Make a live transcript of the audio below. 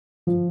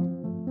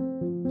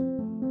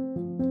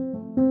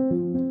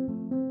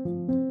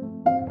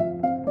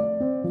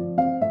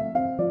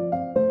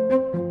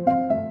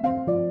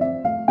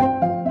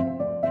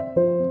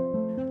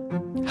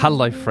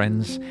Hello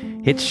friends,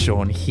 it's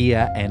Sean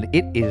here and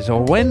it is a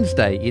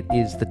Wednesday. It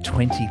is the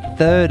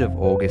 23rd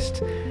of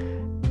August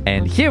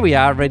and here we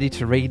are ready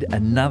to read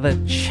another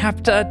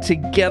chapter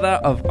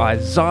together of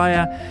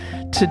Isaiah.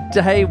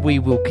 Today we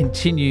will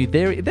continue.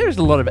 There's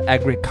a lot of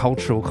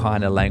agricultural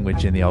kind of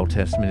language in the Old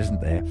Testament, isn't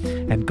there?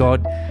 And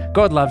God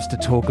loves to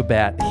talk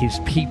about his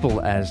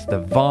people as the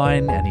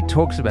vine, and he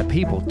talks about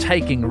people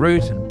taking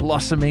root and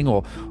blossoming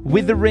or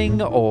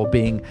withering or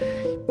being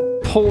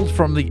pulled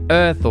from the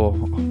earth or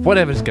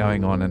whatever's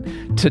going on.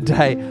 And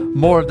today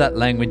more of that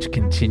language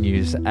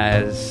continues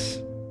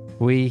as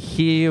we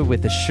hear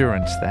with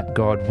assurance that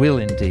God will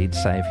indeed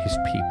save his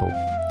people.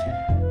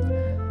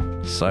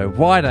 So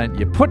why don't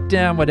you put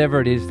down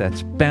whatever it is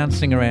that's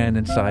bouncing around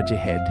inside your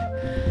head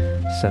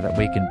so that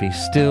we can be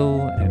still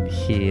and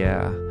hear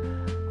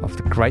of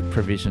the great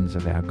provisions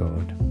of our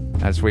God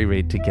as we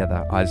read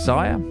together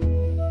Isaiah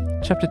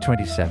chapter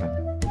 27.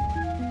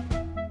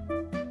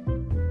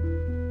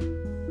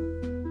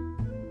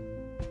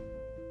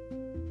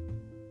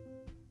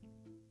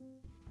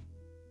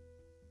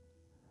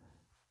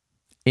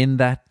 In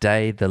that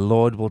day the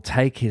Lord will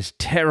take his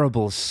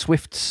terrible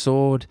swift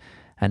sword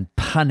and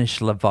punish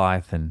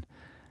Leviathan,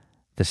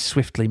 the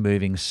swiftly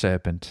moving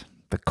serpent,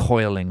 the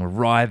coiling,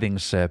 writhing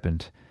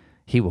serpent.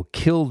 He will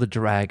kill the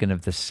dragon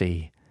of the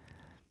sea.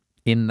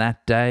 In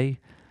that day,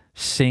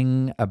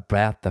 sing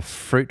about the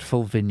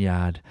fruitful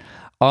vineyard.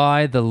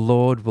 I, the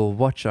Lord, will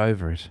watch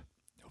over it,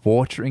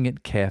 watering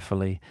it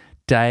carefully.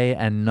 Day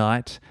and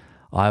night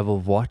I will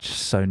watch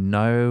so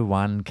no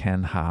one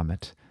can harm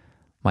it.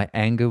 My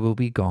anger will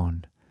be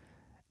gone.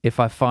 If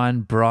I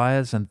find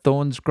briars and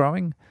thorns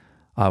growing,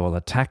 I will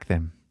attack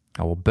them.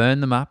 I will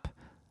burn them up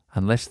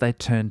unless they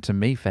turn to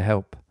me for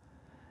help.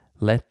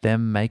 Let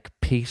them make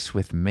peace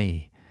with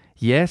me.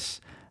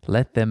 Yes,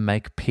 let them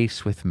make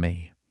peace with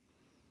me.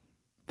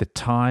 The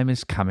time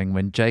is coming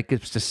when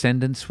Jacob's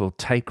descendants will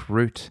take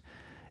root.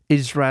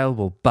 Israel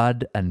will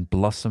bud and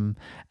blossom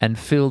and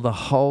fill the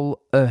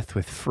whole earth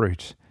with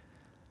fruit.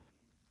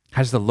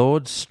 Has the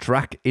Lord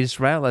struck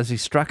Israel as he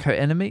struck her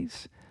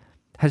enemies?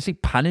 Has he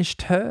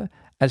punished her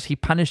as he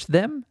punished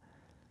them?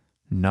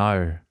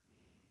 No.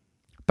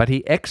 But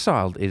he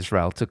exiled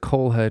Israel to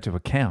call her to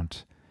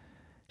account.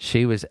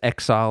 She was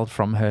exiled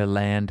from her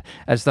land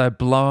as though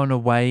blown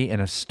away in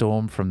a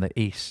storm from the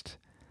east.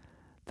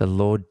 The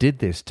Lord did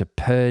this to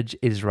purge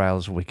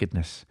Israel's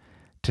wickedness,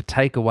 to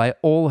take away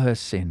all her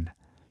sin.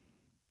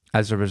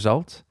 As a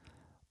result,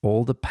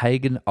 all the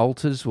pagan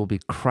altars will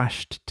be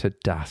crushed to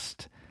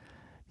dust.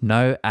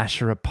 No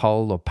Asherah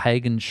pole or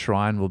pagan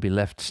shrine will be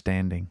left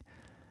standing.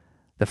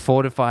 The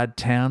fortified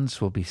towns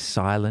will be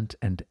silent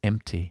and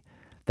empty,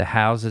 the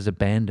houses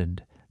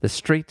abandoned, the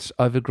streets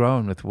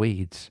overgrown with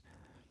weeds.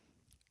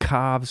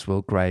 Calves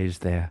will graze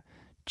there,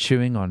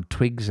 chewing on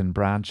twigs and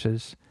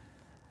branches.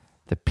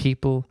 The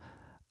people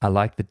are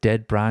like the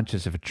dead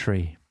branches of a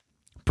tree,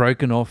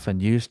 broken off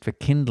and used for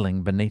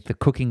kindling beneath the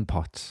cooking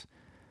pots.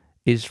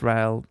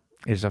 Israel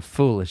is a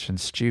foolish and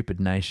stupid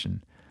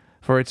nation,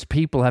 for its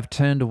people have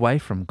turned away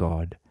from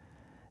God.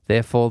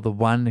 Therefore the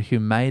one who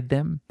made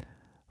them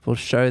will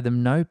show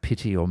them no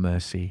pity or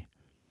mercy.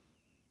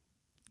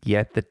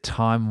 Yet the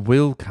time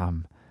will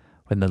come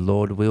when the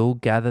Lord will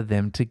gather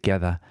them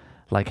together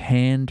like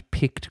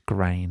hand-picked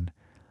grain.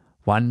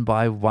 One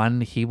by one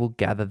he will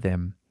gather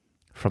them,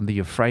 from the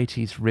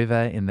Euphrates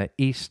River in the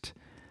east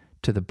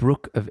to the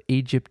brook of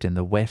Egypt in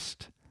the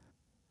west.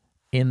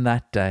 In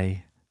that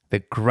day the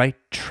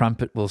great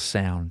trumpet will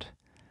sound.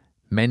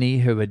 Many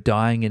who are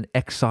dying in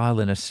exile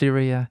in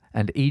Assyria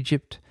and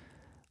Egypt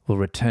will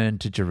return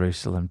to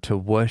Jerusalem to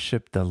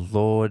worship the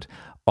Lord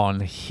on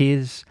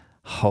his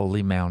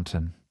holy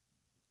mountain.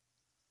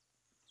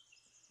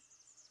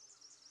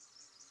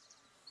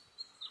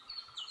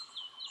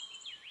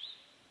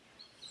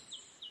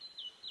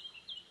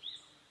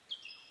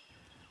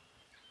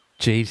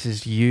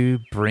 Jesus, you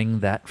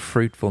bring that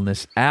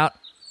fruitfulness out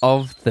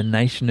of the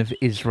nation of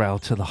Israel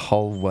to the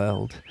whole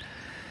world.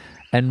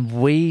 And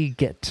we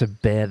get to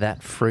bear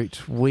that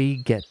fruit. We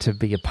get to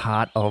be a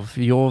part of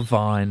your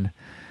vine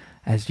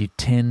as you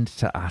tend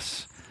to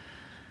us.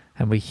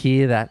 And we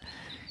hear that.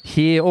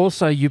 Here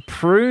also you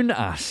prune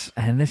us,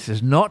 and this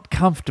is not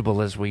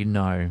comfortable, as we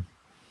know.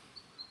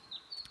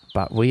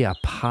 But we are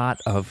part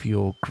of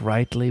your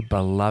greatly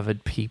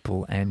beloved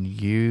people, and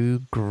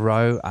you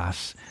grow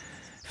us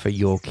for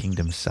your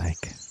kingdom's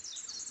sake.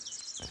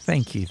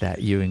 Thank you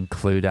that you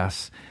include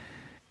us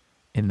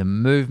in the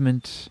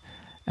movement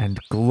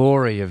and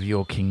glory of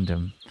your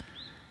kingdom,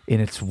 in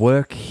its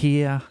work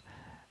here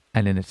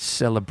and in its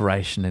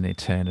celebration in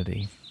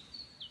eternity.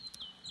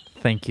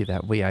 Thank you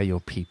that we are your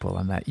people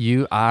and that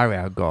you are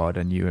our God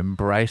and you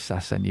embrace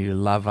us and you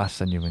love us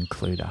and you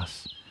include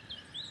us.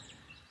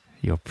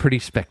 You're pretty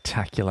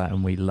spectacular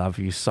and we love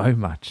you so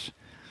much.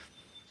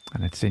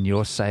 And it's in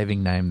your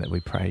saving name that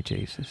we pray,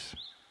 Jesus.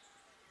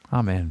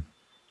 Amen.